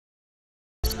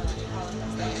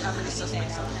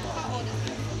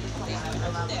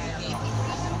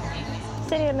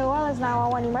City of New Orleans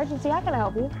 911 emergency. How can I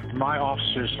help you? My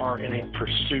officers are in a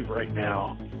pursuit right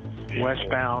now,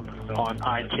 westbound on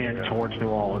I-10 towards New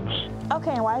Orleans.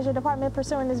 Okay, and why is your department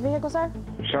pursuing this vehicle, sir?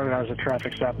 It started out as a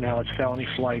traffic stop. Now it's felony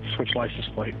flight, switch license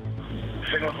plate.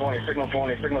 Signal 20, signal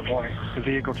 20, signal 20. The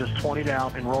vehicle just 20'd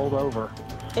out and rolled over.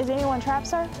 Is anyone trapped,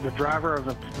 sir? The driver of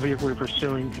the vehicle we're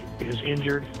pursuing is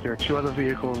injured. There are 2 other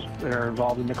vehicles that are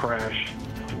involved in the crash.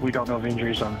 We don't know of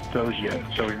injuries on those yet,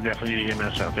 so we definitely need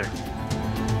EMS out there.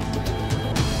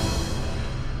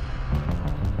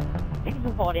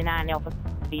 49 Alpha.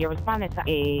 You're responding to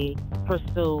a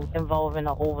pursuit involving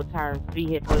an overturned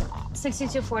vehicle.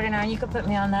 6249, you could put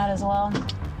me on that as well.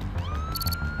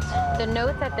 The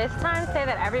notes at this time say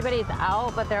that everybody's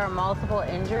out, but there are multiple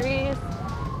injuries.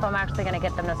 So I'm actually going to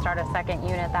get them to start a second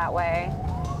unit that way.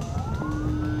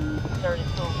 32.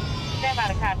 Stand by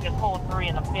the copy of code 3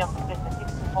 in the field position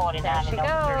 6249. There she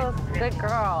goes. Good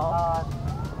girl.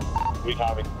 We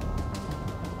copy.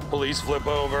 Police flip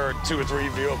over, 2 or 3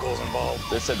 vehicles involved.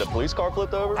 They said the police car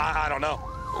flipped over? I don't know.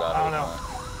 I don't know.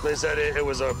 They said it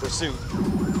was a pursuit.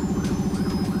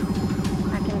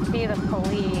 I can see the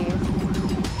police.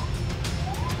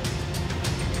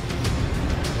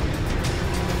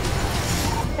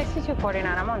 $62.49,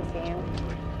 I'm on scene.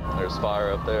 There's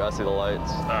fire up there. I see the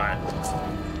lights. All right.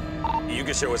 You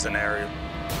can show us an area.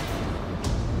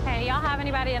 Hey, y'all have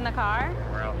anybody in the car?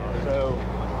 So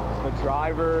the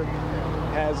driver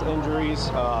has injuries.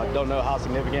 Don't know how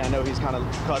significant. I know he's kind of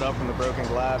cut up from the broken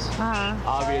glass.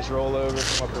 Obvious rollover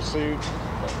from a pursuit.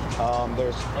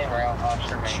 There's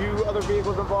 2 other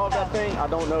vehicles involved, I think. I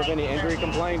don't know of any injury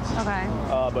complaints. Okay.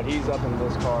 But he's up in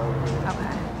this car over here.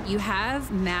 Okay. You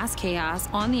have mass chaos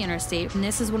on the interstate, and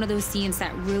this is one of those scenes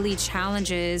that really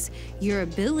challenges your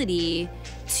ability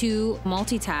to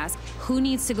multitask. Who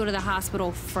needs to go to the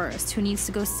hospital first? Who needs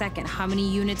to go second? How many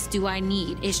units do I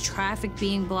need? Is traffic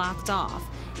being blocked off?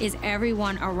 Is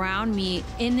everyone around me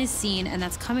in this scene and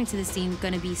that's coming to the scene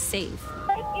gonna be safe?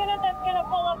 First unit that's gonna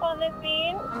pull up on this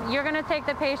scene. You're gonna take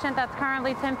the patient that's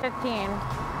currently 1015.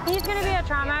 He's gonna be a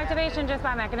trauma activation just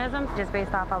by mechanism, just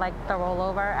based off of like the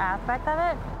rollover aspect of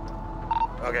it.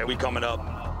 Okay, we coming up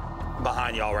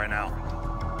behind y'all right now.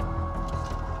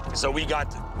 So we got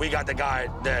the guy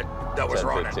that was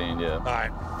running. 1015, yeah. All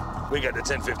right, we got the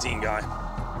 1015 guy.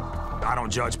 I don't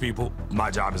judge people.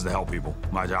 My job is to help people.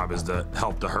 My job is to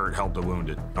help the hurt, help the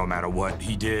wounded. No matter what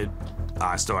he did,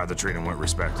 I still have to treat him with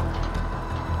respect.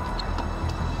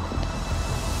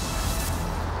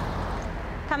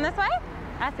 Come this way.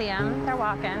 I see him. They're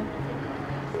walking.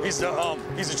 He's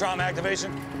the trauma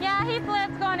activation? Yeah, he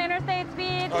flips going interstate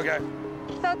speed. Okay.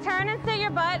 So turn and sit your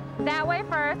butt that way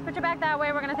first. Put your back that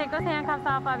way. We're gonna take those handcuffs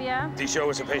off of you. He show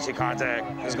us a patient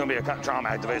contact. There's gonna be a trauma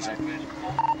activation.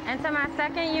 And to my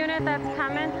second unit that's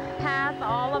coming past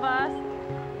all of us,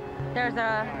 there's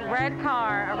a red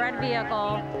car, a red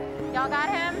vehicle. Y'all got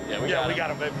him? Yeah, we got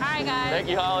him, baby. All right, guys. Thank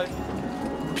you, Holly.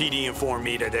 PD informed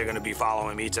me that they're gonna be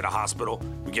following me to the hospital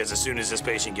because as soon as this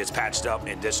patient gets patched up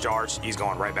and discharged, he's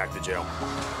going right back to jail.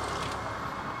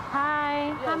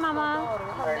 Hi. Hi, Mama.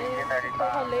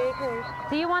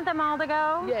 Do you want them all to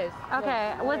go? Yes.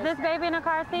 Okay. Was this baby in a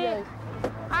car seat? Yes.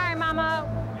 All right, Mama.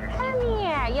 Come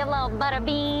here, you little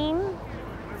butterbean.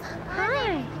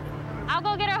 Hi. I'll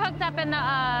go get her hooked up in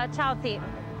the child seat.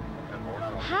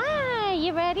 Hi.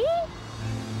 You ready?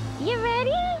 You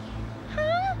ready?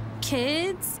 Huh?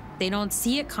 Kids, they don't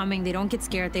see it coming, they don't get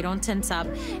scared, they don't tense up,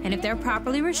 and if they're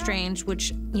properly restrained,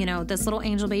 which, you know, this little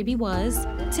angel baby was,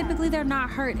 typically they're not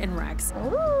hurt in wrecks.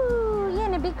 Ooh, you're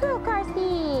in a big girl car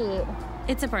seat.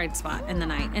 It's a bright spot in the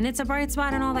night, and it's a bright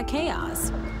spot in all the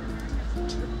chaos.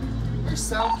 You're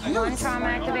so cute. One trauma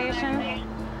activation.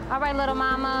 All right, little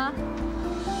mama.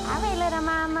 All right, little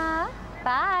mama.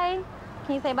 Bye.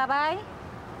 Can you say bye-bye?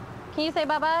 Can you say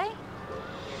bye-bye?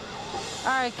 All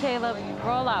right, Caleb,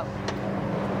 roll out.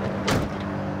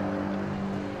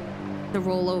 The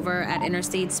rollover at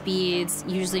interstate speeds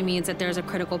usually means that there's a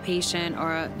critical patient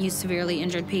or a severely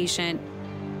injured patient.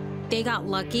 They got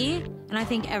lucky, and I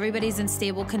think everybody's in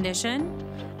stable condition.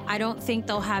 I don't think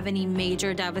they'll have any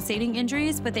major devastating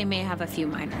injuries, but they may have a few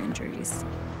minor injuries.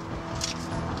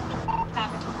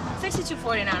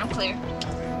 6249, I'm clear.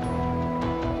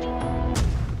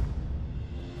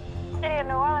 City of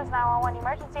New Orleans 911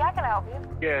 emergency. How can I help you?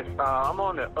 Yes, I'm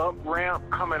on the up ramp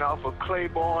coming off of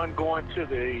Claiborne going to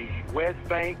the West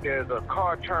Bank. There's a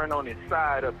car turned on his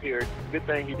side up here. Good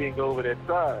thing he didn't go over that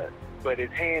side. But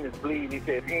his hand is bleeding. He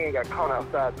said his hand got caught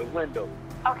outside the window.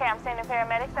 Okay, I'm sending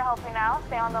paramedics to help you now.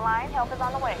 Stay on the line. Help is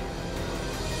on the way.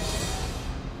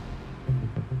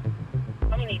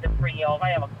 need to free off. I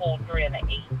have a code 3 and an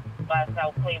 8 by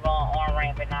South Cleveland on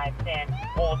ramp at 910,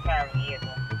 Overturned vehicle.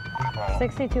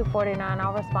 6249,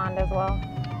 I'll respond as well.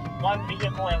 One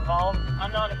vehicle involved.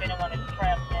 Unknown if anyone is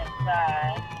trapped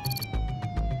inside.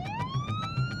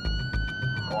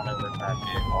 Going over that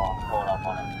vehicle, pulling up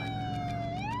on it.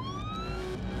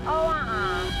 Oh,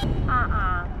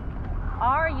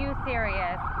 Are you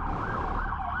serious?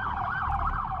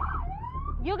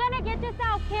 You're gonna get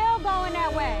yourself killed going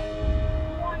that way.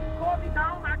 Call me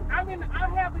down. I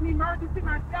have an emergency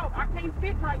myself. I can't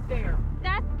sit right there.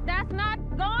 That's not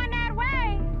going that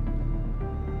way.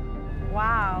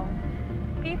 Wow.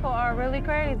 People are really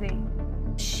crazy.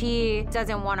 She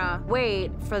doesn't want to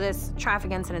wait for this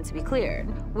traffic incident to be cleared,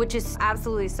 which is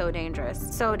absolutely so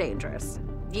dangerous, so dangerous.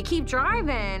 If you keep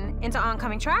driving into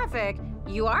oncoming traffic,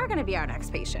 you are going to be our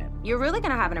next patient. You're really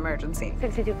going to have an emergency.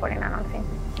 6249 on scene.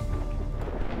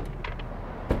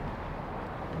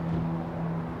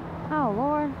 Oh,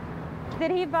 Lord.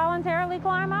 Did he voluntarily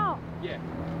climb out? Yeah.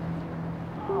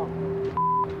 Oh.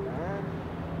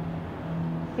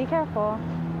 Be careful.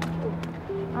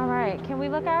 All right, can we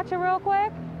look at you real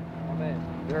quick? Oh, man.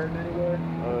 You hurting anywhere?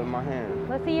 My hand.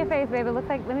 Let's see your face, baby. Looks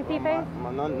like, let me see your face.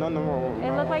 None more.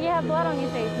 It looks like you have blood on your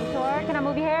face. You sure? Can I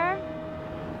move your hair?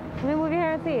 Let me move your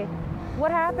hair and see.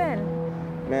 What happened?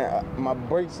 Man, my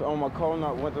brakes on my car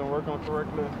wasn't working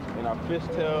correctly, and I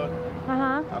fishtailed.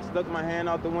 I stuck my hand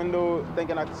out the window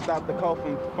thinking I could stop the car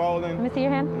from falling. Let me see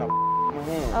your hand. And I my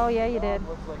hand. Oh, yeah, you did.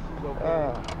 Looks like he's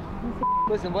okay.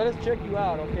 Listen, let us check you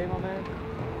out, okay, my man?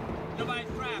 Nobody's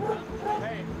trapped, huh?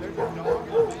 Hey, there's a dog in the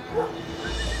back.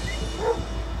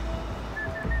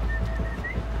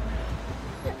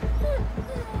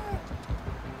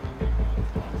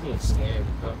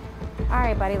 All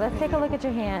right, buddy, let's take a look at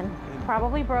your hand.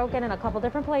 Probably broken in a couple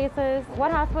different places.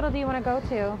 What hospital do you want to go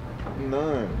to?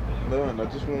 None. I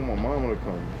just want my mama to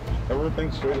come.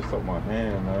 Everything's straight up my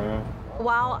hand, man.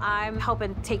 While I'm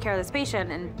helping take care of this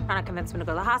patient and trying to convince him to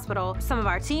go to the hospital, some of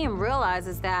our team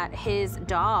realizes that his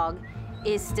dog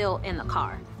is still in the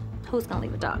car. Who's gonna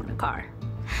leave a dog in the car?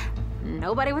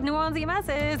 Nobody with New Orleans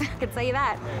EMSs, I can tell you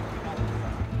that.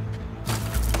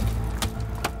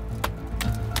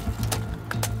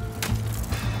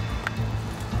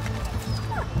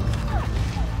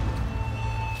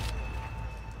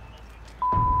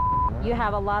 You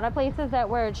have a lot of places that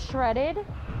where it's shredded.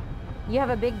 You have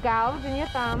a big gouge in your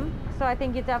thumb. So I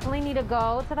think you definitely need to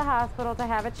go to the hospital to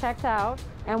have it checked out.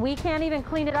 And we can't even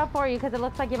clean it up for you because it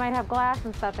looks like you might have glass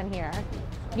and stuff in here.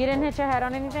 You didn't hit your head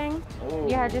on anything? Oh.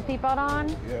 You had your seatbelt on?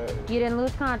 Yeah. You didn't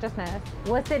lose consciousness?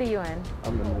 What city you in?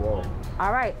 I'm in New Orleans.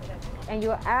 All right. And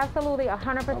you're absolutely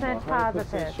 100% I'm 100%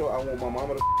 positive. sure I want my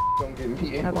mama to come get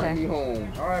me and Okay. bring me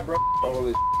home. All right, bro. All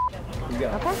this you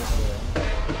got Okay.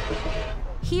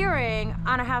 Hearing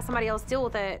on how somebody else deal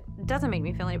with it doesn't make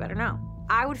me feel any better now.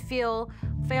 I would feel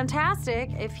fantastic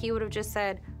if he would have just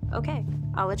said, okay,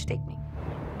 I'll let you take me.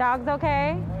 Dog's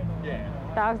okay? Yeah.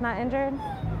 Dog's not injured?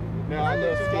 No, a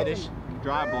little skittish.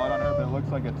 Dry blood on her, but it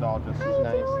looks like it's all just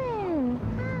nice.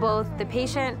 Both the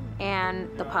patient and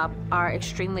the pup are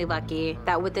extremely lucky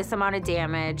that with this amount of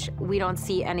damage, we don't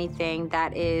see anything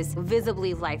that is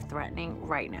visibly life-threatening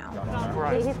right now.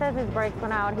 He says his brakes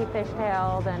went out, he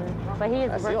fishtailed, but he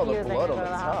is refusing to go to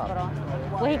the hospital.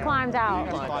 Well, he climbed out.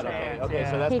 Okay,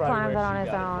 so that's He probably climbed where out on she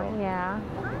his got it own, from. yeah.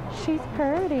 She's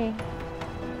pretty.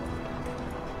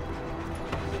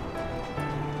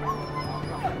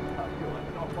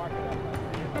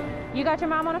 You got your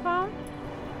mom on the phone?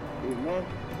 Mom?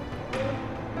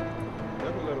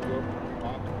 Let me let her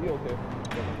go. You okay?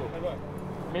 Hey, look.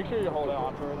 Make sure you hold it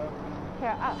on to her, though.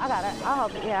 Here, I got it.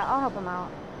 I'll help him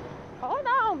out. Hold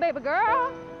on, baby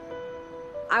girl.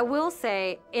 I will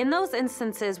say, in those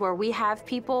instances where we have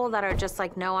people that are just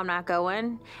like, no, I'm not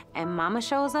going, and mama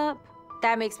shows up,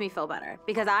 that makes me feel better.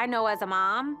 Because I know as a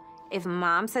mom, if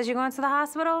mom says you're going to the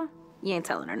hospital, you ain't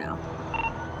telling her no.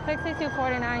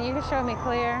 6249, you can show me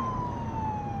clear.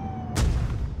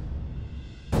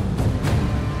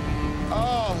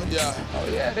 Oh, yeah. Oh,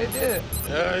 yeah, they did.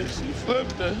 Yeah, she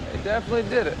flipped it. They definitely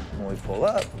did it. When we pull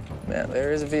up, man,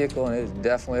 there is a vehicle and it is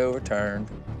definitely overturned.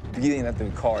 Beginning that the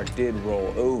car did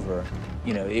roll over,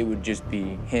 you know, it would just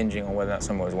be hinging on whether or not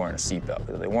someone was wearing a seatbelt.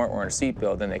 Because if they weren't wearing a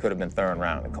seatbelt, then they could have been thrown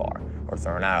around in the car or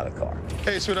thrown out of the car.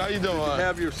 Hey, sweetie, how you doing? Did you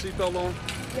have your seatbelt on?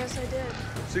 Yes, I did.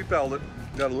 Seatbelted,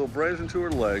 got a little abrasion to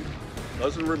her leg,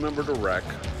 doesn't remember the wreck,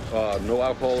 no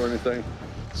alcohol or anything.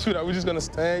 Sweetheart, we're just gonna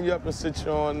stand you up and sit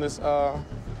you on this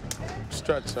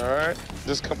stretcher, all right?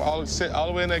 Just come sit all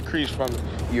the way in that crease from me.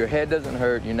 Your head doesn't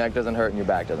hurt, your neck doesn't hurt, and your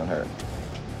back doesn't hurt.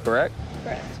 Correct?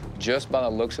 Correct. Just by the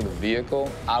looks of the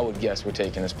vehicle, I would guess we're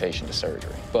taking this patient to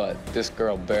surgery. But this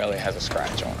girl barely has a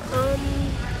scratch on her.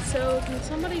 So can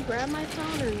somebody grab my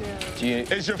phone or no?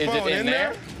 Is your phone in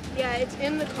there? Yeah, it's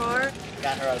in the car.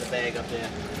 Got her out of the bag up there.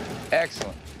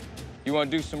 Excellent. You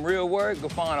want to do some real work? Go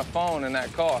find a phone in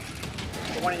that car.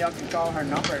 So one of y'all can call her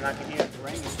number and I can hear it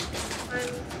ringing.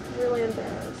 I'm really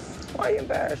embarrassed. Why are you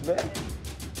embarrassed, babe?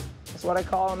 That's what I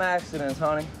call them accidents,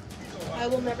 honey. I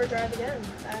will never drive again.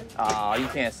 Aw, you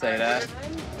can't say that.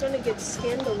 I'm gonna get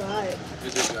skinned alive.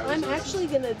 I'm actually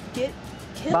gonna get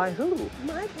killed. By who?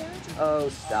 My parents. Oh,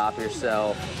 stop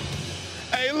yourself.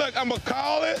 Hey, look, I'm gonna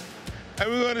call it, and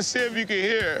we're gonna see if you can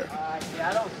hear. Yeah,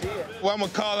 I don't see it. Well, I'm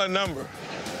gonna call her number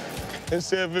and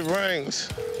see if it rings.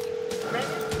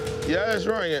 Yeah, it's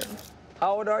ringing.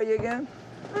 How old are you again?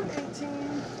 I'm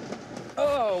 18.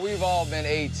 Oh, we've all been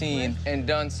 18 and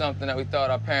done something that we thought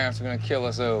our parents were gonna kill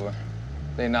us over.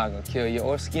 They're not gonna kill you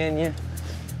or skin you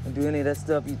or do any of that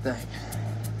stuff you think.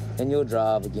 And you'll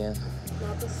drive again.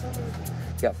 Not this summer.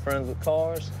 Got friends with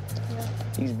cars?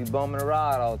 Yeah. Used to be bumming a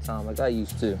ride all the time like I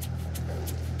used to.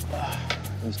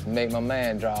 Used to make my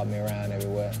man drive me around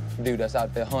everywhere. Dude that's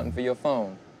out there hunting for your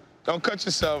phone. Don't cut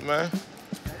yourself, man.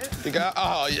 You got,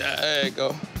 oh, yeah, there you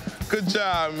go. Good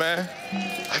job, man.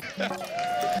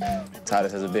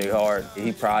 Titus has a big heart.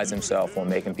 He prides himself on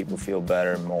making people feel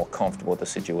better and more comfortable with the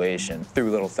situation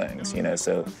through little things, you know,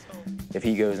 so if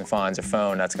he goes and finds her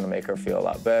phone, that's gonna make her feel a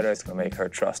lot better. It's gonna make her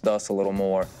trust us a little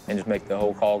more and just make the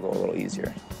whole call go a little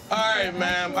easier. All right,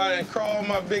 ma'am, I done crawled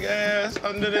my big ass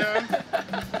under there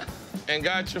and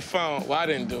got your phone. Well, I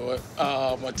didn't do it.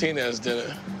 Martinez did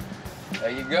it.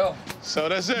 There you go. So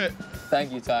that's it.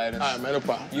 Thank you, Titus. All right, man, no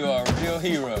problem. You are a real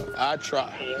hero. I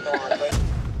try.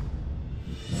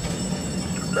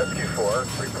 Rescue 4,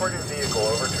 reporting vehicle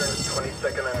overturned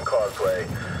 22nd and Causeway.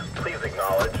 Please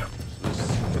acknowledge. This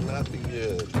cannot be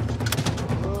good.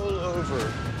 Roll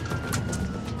over.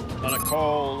 On a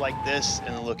call like this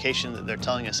in the location that they're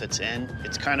telling us it's in,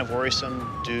 it's kind of worrisome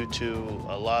due to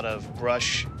a lot of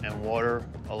brush and water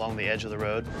along the edge of the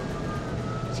road.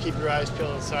 Just keep your eyes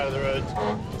peeled on the side of the road.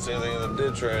 Don't see anything in the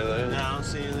ditch or anything. No, I don't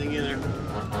see anything either.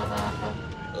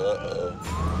 Uh-oh.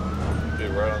 Be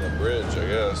right on the bridge, I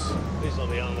guess. Please don't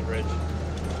be on the bridge.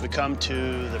 We come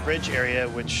to the bridge area,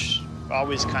 which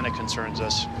always kind of concerns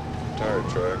us. Tire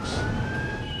tracks.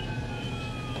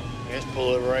 Just pull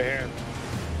over right here.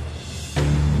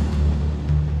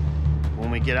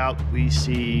 When we get out, we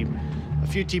see a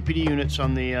few TPD units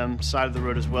on the side of the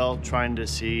road as well, trying to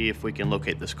see if we can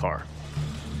locate this car.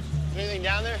 Anything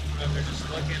down there? No, they're just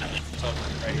looking. It's over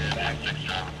right here back.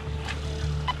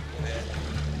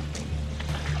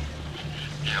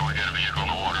 Yeah, we got a vehicle in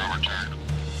the water overturned.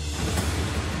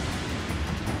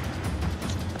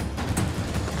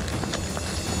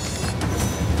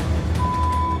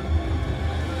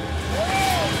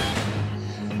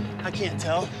 I can't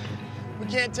tell. We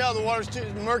can't tell. The water's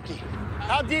too murky.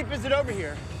 How deep is it over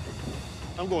here?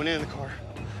 I'm going in the car.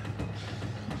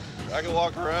 I can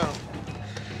walk around.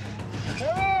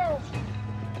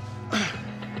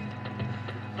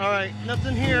 All right,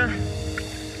 nothing here.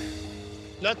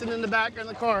 Nothing in the back or in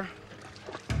the car.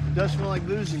 It does smell like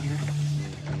booze in here.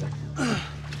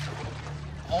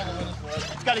 All the windows were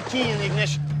open. It's got a key in the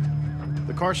ignition.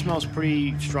 The car smells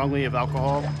pretty strongly of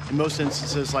alcohol. In most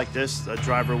instances like this, a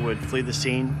driver would flee the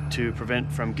scene to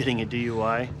prevent from getting a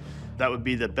DUI. That would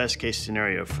be the best case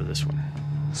scenario for this one.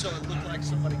 So it looked like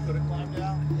somebody could have climbed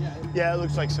out? Yeah, it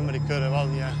looks like somebody could have. Oh,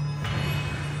 yeah.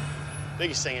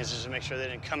 Biggest thing is just to make sure they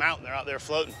didn't come out and they're out there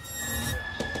floating.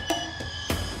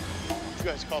 Did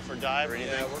you guys call for a dive or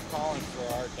anything? Yeah, we're calling for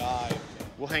our dive.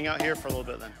 We'll hang out here for a little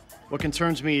bit then. What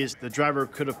concerns me is the driver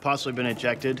could have possibly been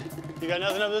ejected. You got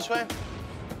nothing up this way?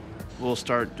 We'll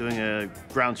start doing a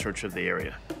ground search of the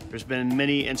area. There's been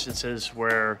many instances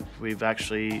where we've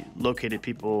actually located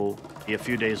people a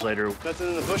few days later. Nothing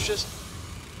in the bushes?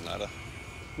 Nada.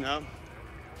 No?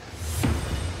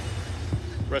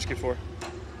 Rescue 4.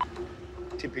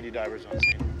 TPD divers on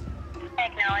scene.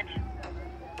 Acknowledge.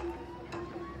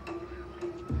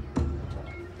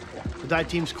 The dive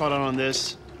team's caught on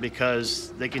this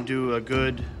because they can do a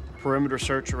good perimeter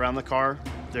search around the car.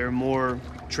 They're more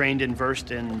trained and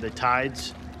versed in the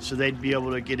tides, so they'd be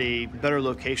able to get a better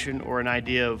location or an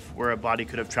idea of where a body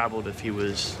could have traveled if he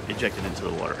was ejected into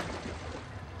the water.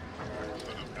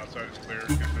 Outside is clear.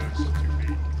 2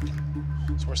 feet.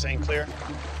 So we're saying clear?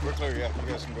 We're clear, yeah.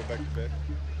 You guys can go back to bed.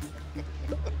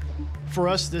 For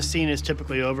us, this scene is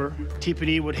typically over.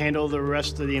 TPD would handle the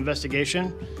rest of the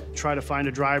investigation, try to find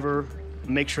a driver,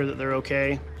 make sure that they're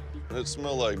okay. It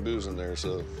smelled like booze in there,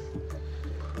 so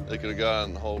they could have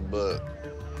gotten the whole butt.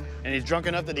 And he's drunk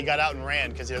enough that he got out and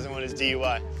ran because he doesn't want his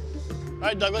DUI. All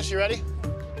right, Douglas, you ready?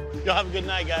 Y'all have a good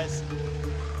night, guys.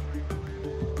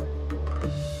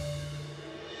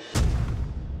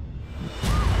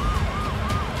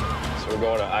 So we're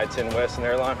going to I-10 West and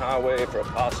Airline Highway for a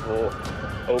possible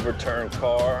overturned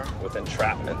car with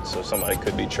entrapment, so somebody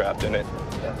could be trapped in it.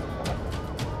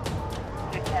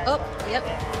 Oh, yep.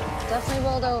 Definitely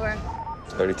rolled over.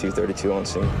 32 on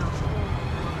scene.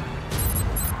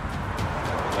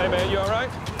 Hey, man, you all right?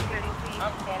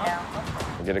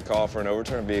 We get a call for an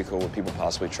overturned vehicle with people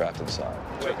possibly trapped inside.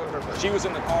 She was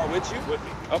in the car with you? With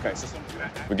me. Okay.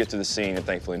 We get to the scene, and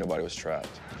thankfully nobody was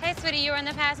trapped. Hey, sweetie, you were on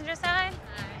the passenger side?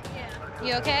 Yeah.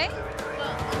 You okay?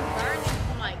 Well, I'm burning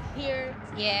from like here.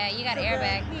 Yeah, you got an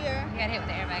airbag. Here. You got hit with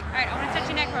the airbag. All right, I want to touch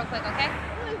your neck real quick, okay?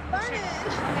 Oh, it's burning.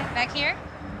 Okay, back here?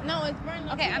 No, it's burning.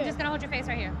 Okay, I'm just gonna hold your face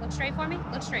right here. Look straight for me.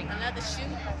 Look straight. Another shoe.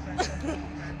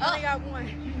 I only got one.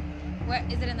 Where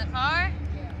is it in the car?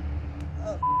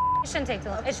 It shouldn't take too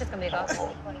long. It's just gonna be a go.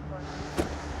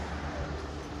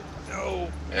 No.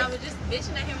 And I was just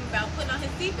bitching at him about putting on his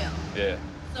seatbelt. Yeah.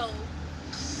 So.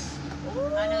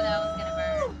 I know that was gonna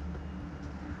burn.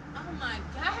 Oh my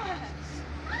gosh.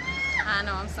 I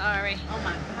know, I'm sorry. Oh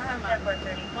my God.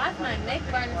 Why is my neck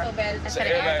burning so bad? It's an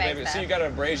airbag, baby. See, you got an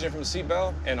abrasion from the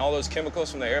seatbelt, and all those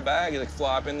chemicals from the airbag, they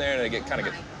fly up in there, and they get kind of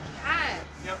get.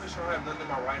 You have to show I have nothing in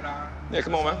my right eye. Yeah,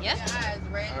 come on, man. Yes.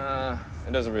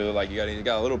 It doesn't really like you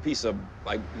got a little piece of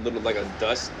like a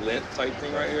dust lint type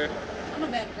thing right here. I'm a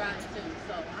bad driver too,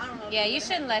 so I don't know. Yeah, you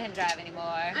shouldn't let him drive anymore.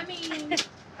 I mean, like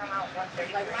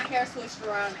my hair switched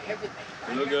around and everything.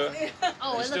 You look good.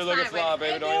 Oh, you it still looks looking fine fly, right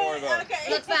baby. Don't even worry about it. Okay.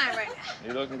 Looks fine right now.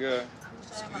 You're looking good.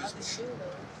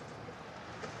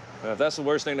 Now, if that's the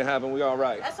worst thing to happen, we all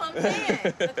right. That's what I'm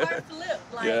saying. The car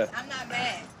flipped. Like, Yeah. I'm not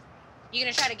mad. You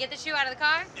gonna try to get the shoe out of the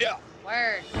car? Yeah.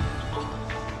 Word.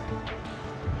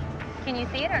 Can you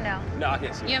see it or no? No, I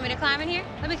can't see You want me to climb in here?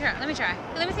 Let me try. Let me try.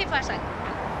 Let me see a flashlight.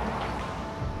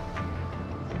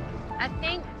 I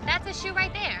think that's a shoe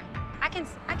right there. I can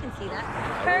see that.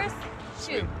 Purse,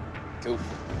 shoe. Cool.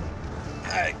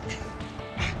 All right.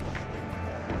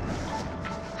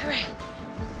 All right.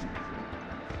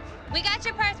 We got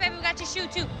your purse, baby. We got your shoe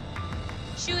too.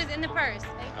 Shoe is in the purse.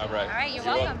 All right. All right, you're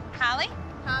welcome. Holly?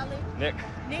 Holly. Nick.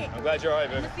 Nick. I'm glad you're all right,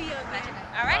 baby. See you.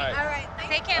 All right. All right.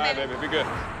 Take care, All right, baby. baby. Be good.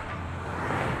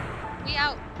 We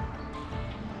out.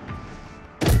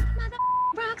 Mother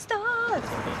rock stars.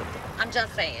 I'm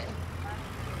just saying.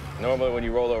 Normally, when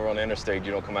you roll over on the interstate,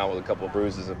 you don't come out with a couple of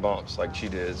bruises and bumps like she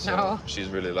did. So No. she's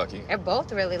really lucky. They're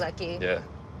both really lucky. Yeah.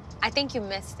 I think you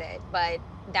missed it, but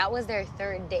that was their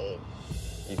third date.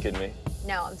 You kidding me?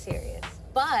 No, I'm serious.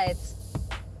 But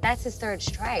that's his third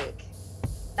strike.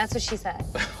 That's what she said.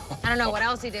 I don't know what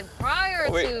else he did prior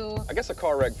Oh, wait. to. I guess a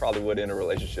car wreck probably would end a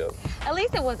relationship. At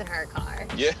least it wasn't her car.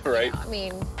 Yeah, right. You know, I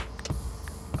mean,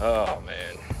 Oh,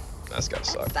 man. That's gotta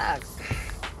suck. sucks.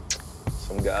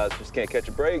 Some guys just can't catch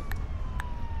a break.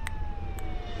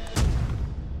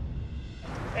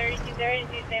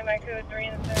 3232, stand by crew 3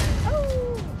 in the third.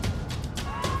 Oh!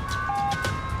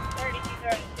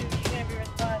 3232, you're gonna be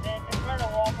responding in front of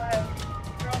Waffle House.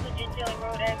 You're on the Gentile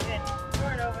Road exit. For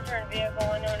an overturned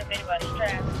vehicle, unknown if anybody's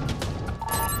trapped.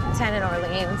 10 in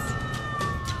Orleans.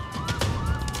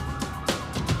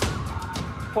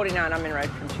 49, I'm in right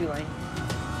from Tulane.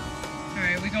 All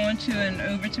right, we're going to an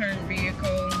overturned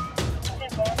vehicle.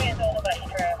 Simple, I'm being told nobody's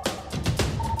trapped.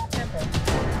 Simple.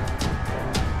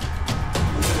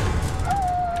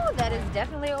 Oh, that is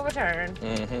definitely overturned.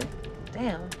 Mm-hmm.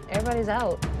 Damn, everybody's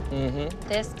out. Mm-hmm.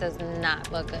 This does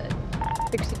not look good.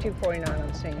 6249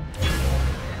 on scene.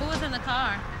 Who was in the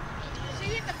car? She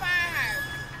hit the firehouse.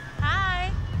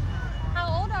 Hi.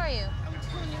 How old are you? I'm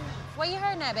 20. Where you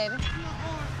hurting at, baby?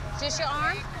 Just your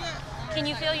arm? Can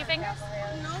you feel your fingers?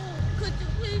 No. Could you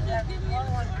please just give me a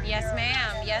Yes,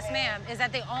 ma'am. Yes, ma'am. Is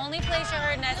that the only place you're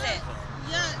hurting? That's it?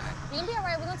 Yes. You'll be all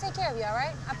right. We're going to take care of you, all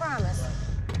right? I promise.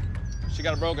 She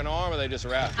got a broken arm or they just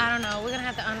wrapped? I don't know. We're going to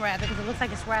have to unwrap it because it looks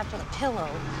like it's wrapped with a pillow.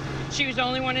 She was the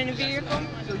only one in the vehicle? All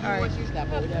right. There's not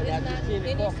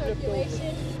any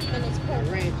circulation, and it's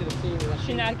perfect.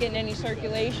 She's not getting any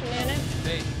circulation in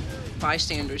it?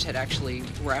 Bystanders had actually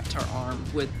wrapped her arm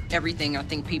with everything I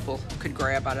think people could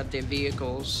grab out of their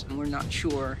vehicles, and we're not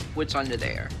sure what's under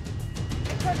there.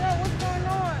 What's going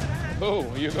on?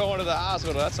 Oh, you're going to the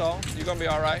hospital, that's all. You're gonna be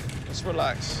all right. Just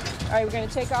relax. All right, we're gonna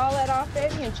take all that off,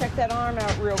 baby, and check that arm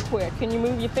out real quick. Can you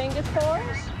move your fingers for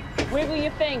us? Wiggle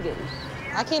your fingers.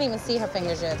 I can't even see her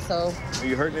fingers yet, so. Are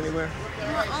you hurting anywhere?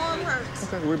 My arm hurts.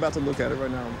 Okay, we're about to look at it right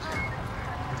now.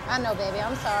 I know, baby.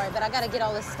 I'm sorry, but I gotta get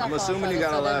all this stuff I'm off assuming of you it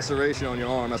got a so that- laceration on your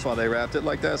arm. That's why they wrapped it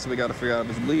like that. So we got to figure out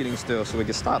if it's bleeding still so we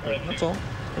can stop it. That's all.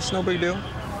 It's no big deal.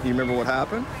 You remember what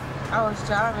happened? I was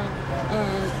driving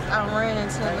and I ran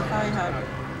into the fire hydrant.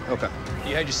 Okay.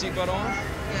 You had your seatbelt on?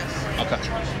 Yes. Okay.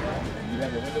 You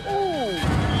have your window down?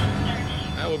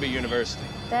 Ooh. That would be university.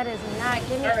 That is not.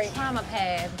 Give me a trauma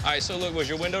pad. All right, so look, was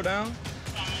your window down?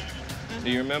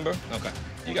 Do you remember? Okay.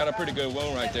 You got a pretty good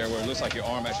wound right there where it looks like your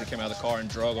arm actually came out of the car and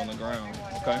drug on the ground,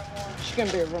 okay? She's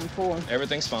gonna be a room 4.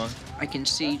 Everything's fine. I can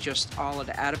see just all of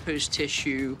the adipose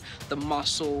tissue, the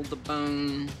muscle, the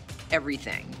bone,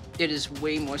 everything. It is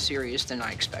way more serious than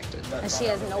I expected. And she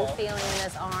has no feeling in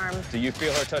this arm. Do you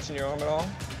feel her touching your arm at all?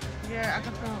 Yeah, I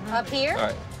can feel it. Up here? All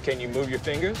right. Can you move your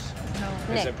fingers? No.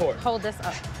 It's Nick, important. hold this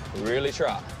up. Really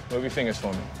try. Move your fingers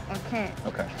for me. I can't.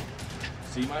 Okay.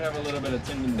 So you might have a little bit of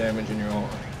tendon damage in your arm,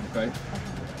 okay?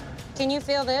 Can you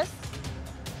feel this?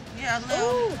 Yeah, a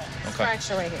little. Okay.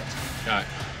 Fracture right here. All right.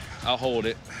 I'll hold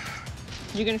it.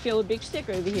 You're gonna feel a big stick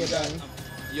over here, buddy.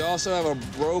 You also have a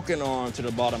broken arm to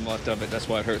the bottom left of it. That's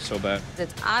why it hurts so bad.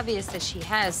 It's obvious that she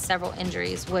has several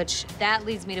injuries, which that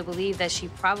leads me to believe that she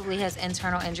probably has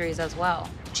internal injuries as well.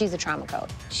 She's a trauma code.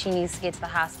 She needs to get to the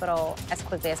hospital as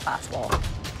quickly as possible.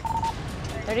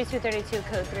 3232,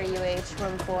 code 3 UH,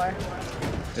 room 4.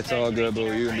 It's all good,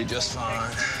 boo. You're gonna be just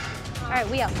fine. All right,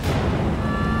 we out.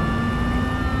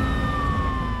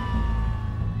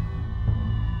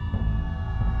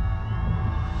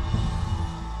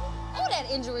 Oh, that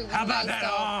injury was How about nice,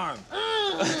 that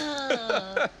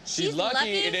though. arm? She's lucky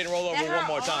it didn't roll over that one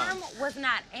more time. Her arm was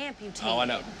not amputated. Oh, I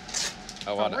know.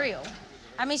 Oh, I For know. real.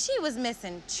 I mean, she was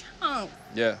missing chunks.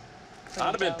 Yeah.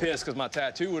 I'd have been pissed because my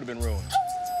tattoo would have been ruined.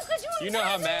 You know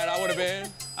how mad I would have been?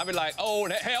 I'd be like, oh,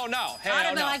 hell no, hell I'd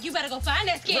have been no. like, you better go find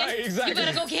that skin. Right, exactly. You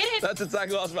better go get it. That's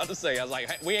exactly what I was about to say. I was like,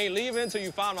 hey, we ain't leaving until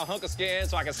you find my hunk of skin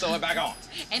so I can sew it back on.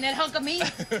 And that hunk of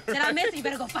meat that I missed, you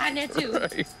better go find that too.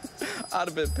 Right. I'd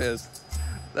have been pissed.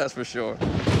 That's for sure.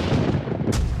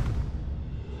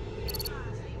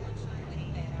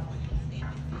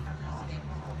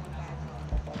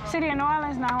 City of New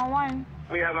Orleans, 911.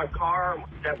 We have a car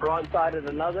that broadsided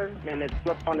another, and it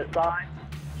slipped on its side.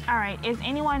 All right, is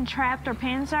anyone trapped or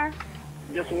pinned, sir?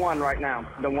 Just one right now.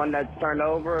 The one that's turned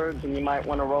over, then you might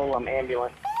want to roll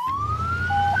ambulance.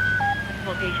 This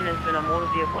location has been a motor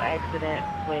vehicle accident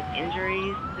with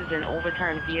injuries. This is an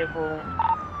overturned vehicle.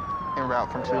 En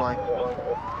route from 2 lane.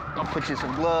 I'll put you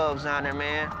some gloves down there,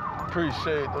 man.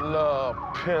 Appreciate the love,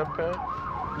 pimpin'.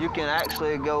 You can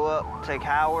actually go up, take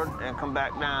Howard, and come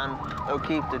back down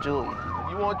O'Keefe to Julia.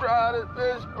 You want to drive this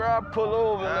bitch, bro? I pull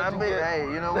over and let you get... Hey,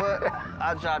 you know what?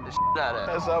 I drive the shit out of it.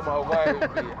 That's how my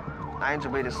wife be. Angel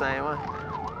be the same way.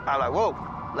 I like, whoa.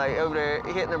 Like over there,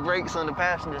 hitting the brakes on the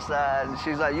passenger side. And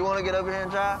she's like, you want to get over here and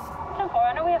drive? 10-4,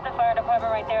 I know we have the fire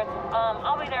department right there.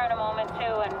 I'll be there in a moment too,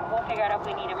 and we'll figure out if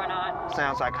we need him or not.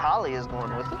 Sounds like Holly is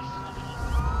going with us.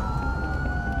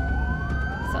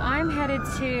 So I'm headed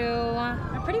to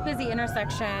a pretty busy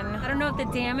intersection. I don't know if the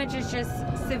damage is just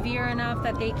severe enough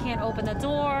that they can't open the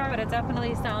door, but it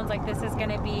definitely sounds like this is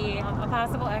gonna be a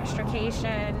possible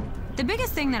extrication. The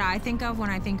biggest thing that I think of when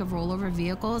I think of rollover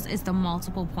vehicles is the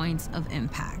multiple points of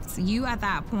impact. You at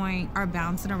that point are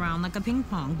bouncing around like a ping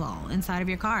pong ball inside of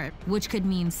your car, which could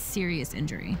mean serious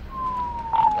injury.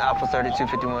 Alpha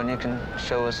 3251, you can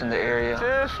show us in the area.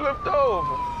 Just flipped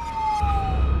over.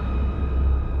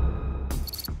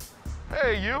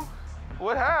 Hey, you.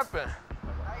 What happened?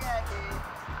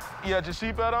 You had your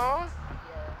seatbelt on?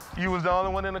 Yeah. You was the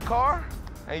only one in the car?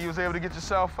 And you was able to get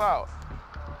yourself out?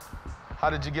 How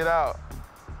did you get out?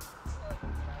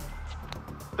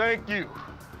 Thank you.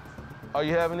 Are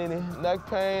you having any neck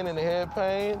pain, any head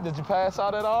pain? Did you pass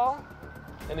out at all?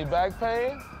 Any back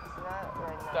pain?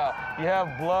 No. You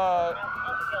have blood.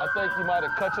 I think you might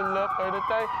have cut your lip or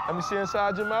anything. Let me see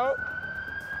inside your mouth.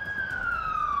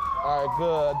 All right,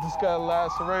 good. I just got a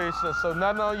laceration, so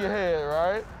nothing on your head,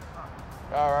 right?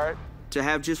 All right. To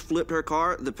have just flipped her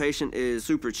car, the patient is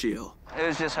super chill. It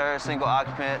was just her, single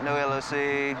occupant, no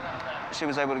LOC. She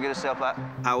was able to get herself out.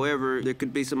 However, there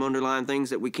could be some underlying things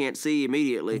that we can't see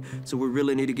immediately, so we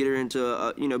really need to get her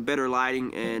into better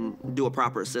lighting and do a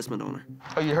proper assessment on her.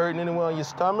 Are you hurting anywhere on your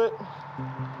stomach?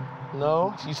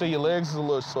 No? You say your legs is a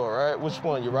little sore, right? Which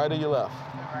one, your right or your left?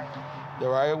 The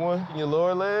right one? Your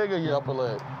lower leg or your upper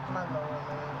leg? My lower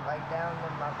leg, like down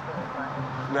in my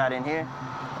foot. Right in here?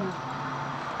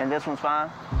 And this one's fine?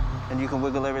 And you can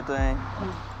wiggle everything?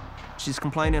 She's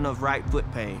complaining of right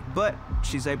foot pain, but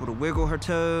she's able to wiggle her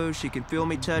toes. She can feel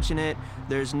me touching it.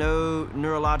 There's no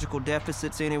neurological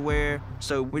deficits anywhere.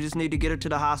 So we just need to get her to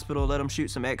the hospital, let them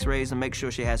shoot some x-rays and make sure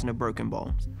she has no broken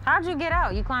bones. How'd you get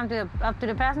out? You climbed up to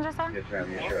the passenger side? Yes,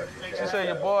 ma'am. She said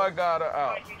your boy got her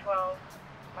out.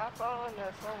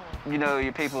 You know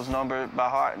your people's number by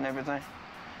heart and everything?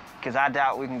 Because I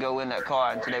doubt we can go in that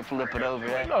car until they flip it over.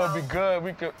 You know, it'd be good.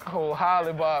 We could hold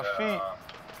Holly by her feet.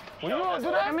 Well, you want to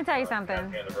do that? Let me tell you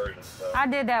something. I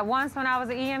did that once when I was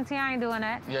an EMT. I ain't doing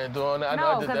that. You ain't doing that?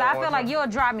 No, because I feel like you'll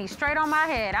drop me straight on my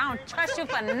head. I don't trust you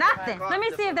for nothing. Let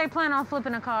me see if they plan on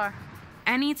flipping a car.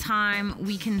 Anytime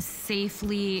we can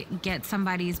safely get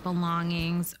somebody's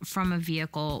belongings from a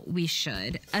vehicle, we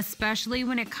should, especially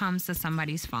when it comes to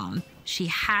somebody's phone. She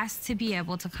has to be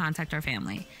able to contact her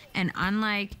family. And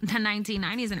unlike the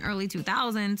 1990s and early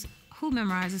 2000s, who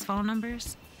memorizes phone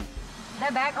numbers?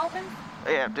 That back open?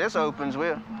 Yeah, if this opens,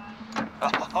 we'll.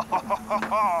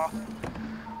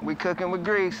 We cooking with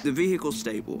grease. The vehicle's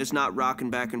stable. It's not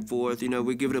rocking back and forth. You know,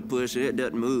 we give it a push and it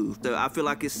doesn't move. So I feel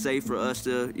like it's safe for us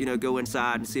to, you know, go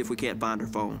inside and see if we can't find her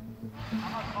phone. I'm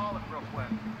gonna call it real quick.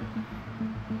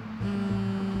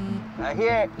 I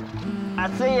hear it.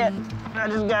 I see it. I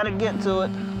just gotta get to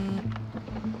it.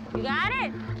 You got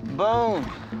it? Boom.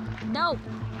 Nope.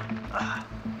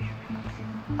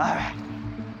 All right.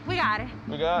 We got it.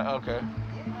 We got it? Okay.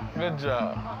 Good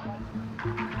job.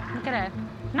 Look at that.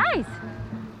 Nice.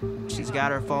 She's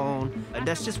got her phone. And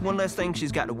that's just one less thing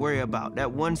she's got to worry about.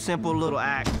 That one simple little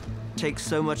act takes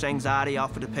so much anxiety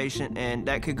off of the patient, and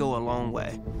that could go a long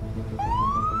way.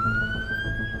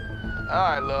 All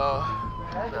right, love.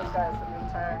 That just got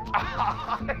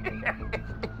some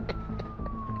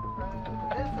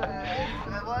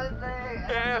It's one thing.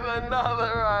 Here's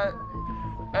another, right?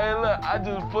 Hey, look, I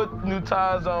just put new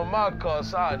tires on my car,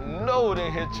 so I know they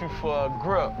hit you for a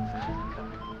grip.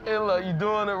 Hey, look, you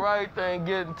doing the right thing,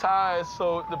 getting tires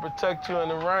so to protect you in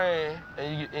the rain,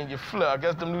 and you flip. I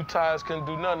guess the new tires couldn't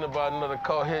do nothing about another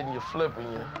car hitting you,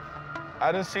 flipping you.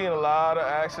 I done seen a lot of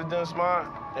accidents, man,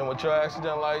 and with your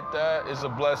accident like that, it's a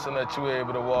blessing that you were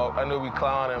able to walk. I know we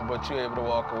clowning, but you were able to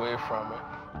walk away from it.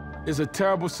 It's a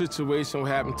terrible situation what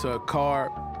happened to a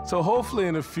car. So hopefully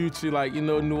in the future, like, you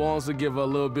know, New Orleans will give her a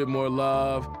little bit more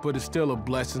love, but it's still a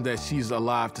blessing that she's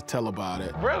alive to tell about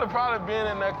it. Really, probably being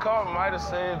in that car might have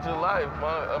saved your life,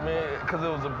 man. I mean, because it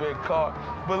was a big car.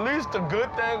 But at least the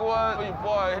good thing was your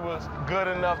boy was good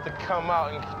enough to come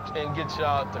out and get you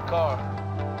out the car.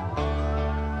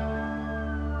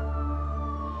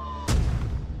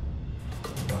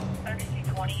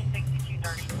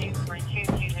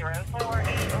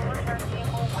 Overturned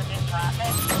vehicle within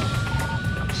traffic.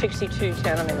 62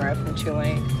 Tenement Road from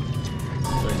Tulane.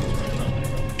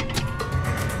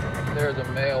 There's a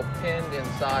male pinned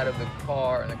inside of the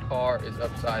car, and the car is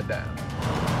upside down.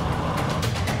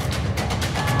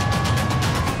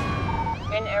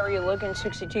 In area looking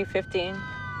 6215.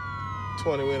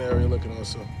 20 in area looking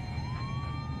also.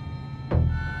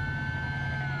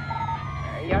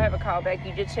 Y'all have a call back.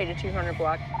 You did say the 200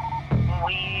 block.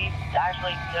 We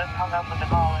actually just hung up with the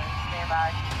caller. Stand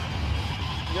by.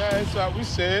 Yeah, it's like we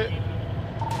said.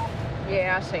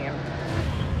 Yeah, I see him.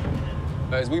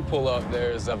 As we pull up,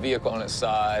 there's a vehicle on its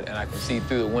side, and I can see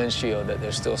through the windshield that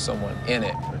there's still someone in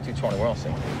it. 220, we're all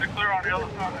seeing. They're clear on the other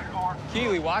side of the car.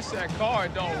 Keely, watch that car,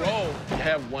 don't roll. You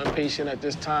have one patient at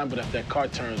this time, but if that car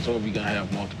turns over, you're gonna have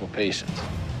multiple patients.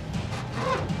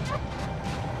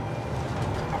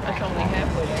 That's only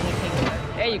halfway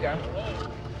there. There you go.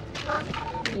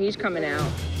 He's coming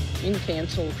out. You can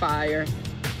cancel the fire.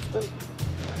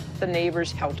 The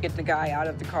neighbors helped get the guy out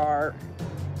of the car.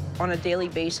 On a daily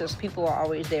basis, people are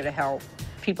always there to help.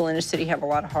 People in the city have a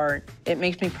lot of heart. It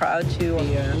makes me proud to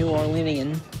be a New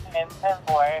Orleanian. And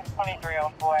 10-4,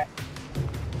 2304.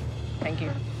 Thank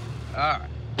you. All right,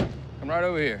 come right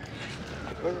over here.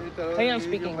 Hey, I'm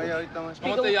speaking English.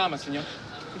 ¿Cómo te llamas, señor?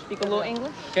 You speak a little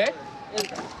English? ¿Qué?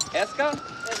 Esca?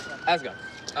 Esca.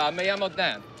 Me llamo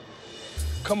Dan.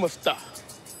 ¿Cómo está?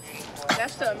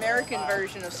 That's the American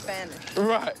version of Spanish.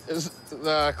 Right,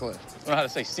 exactly. I don't know how to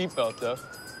say seatbelt, though.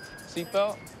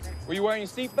 Seatbelt? Were you wearing your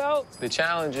seatbelt? The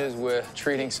challenges with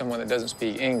treating someone that doesn't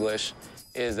speak English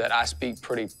is that I speak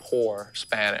pretty poor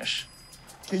Spanish.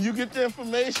 Can you get the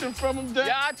information from him, Dan?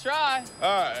 Yeah, I try.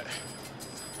 All right.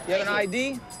 You have an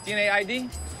ID? DNA ID?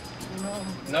 No.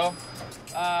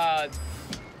 No?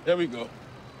 There we go.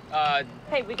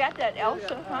 Hey, we got that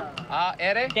Elsa, huh?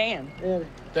 Ere? Dan.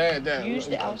 Dan. Use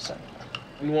the Elsa.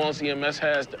 New Orleans EMS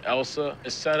has the ELSA.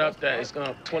 It's set up that it's going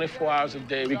to 24 hours a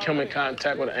day. We come in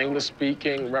contact with an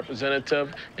English-speaking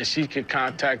representative, and she can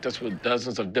contact us with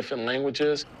dozens of different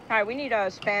languages. Hi, we need a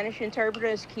Spanish interpreter.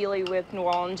 It's Keely with New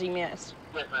Orleans EMS.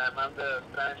 Yes, ma'am. I'm the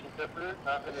Spanish interpreter.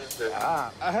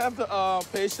 I have the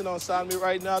patient on side of me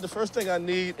right now. The first thing I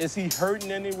need, is he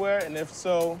hurting anywhere? And if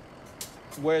so,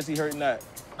 where is he hurting at?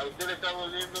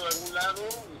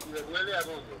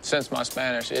 Since my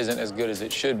Spanish isn't as good as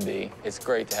it should be, it's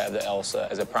great to have the ELSA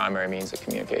as a primary means of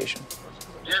communication.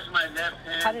 Just my left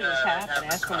hand. How did this happen?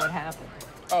 Ask her what happened.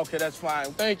 Okay, that's fine.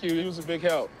 Thank you. He was a big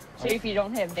help. See, if you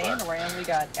don't have Dan around, we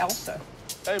got Elsa.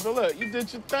 Hey, but look, you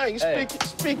did your thing. Hey.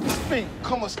 Speak.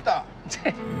 Come on, stop.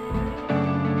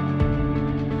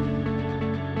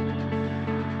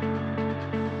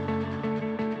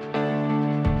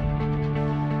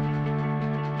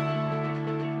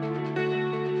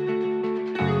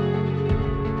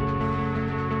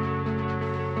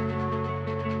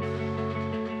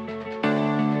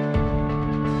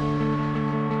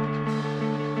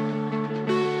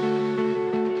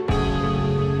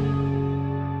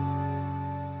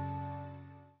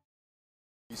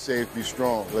 Be safe, be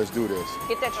strong. Let's do this.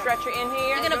 Get that stretcher in here.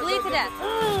 You're gonna bleed to death.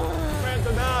 Grab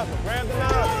the nozzle.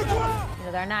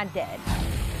 They're not dead.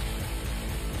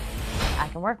 I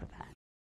can work with that.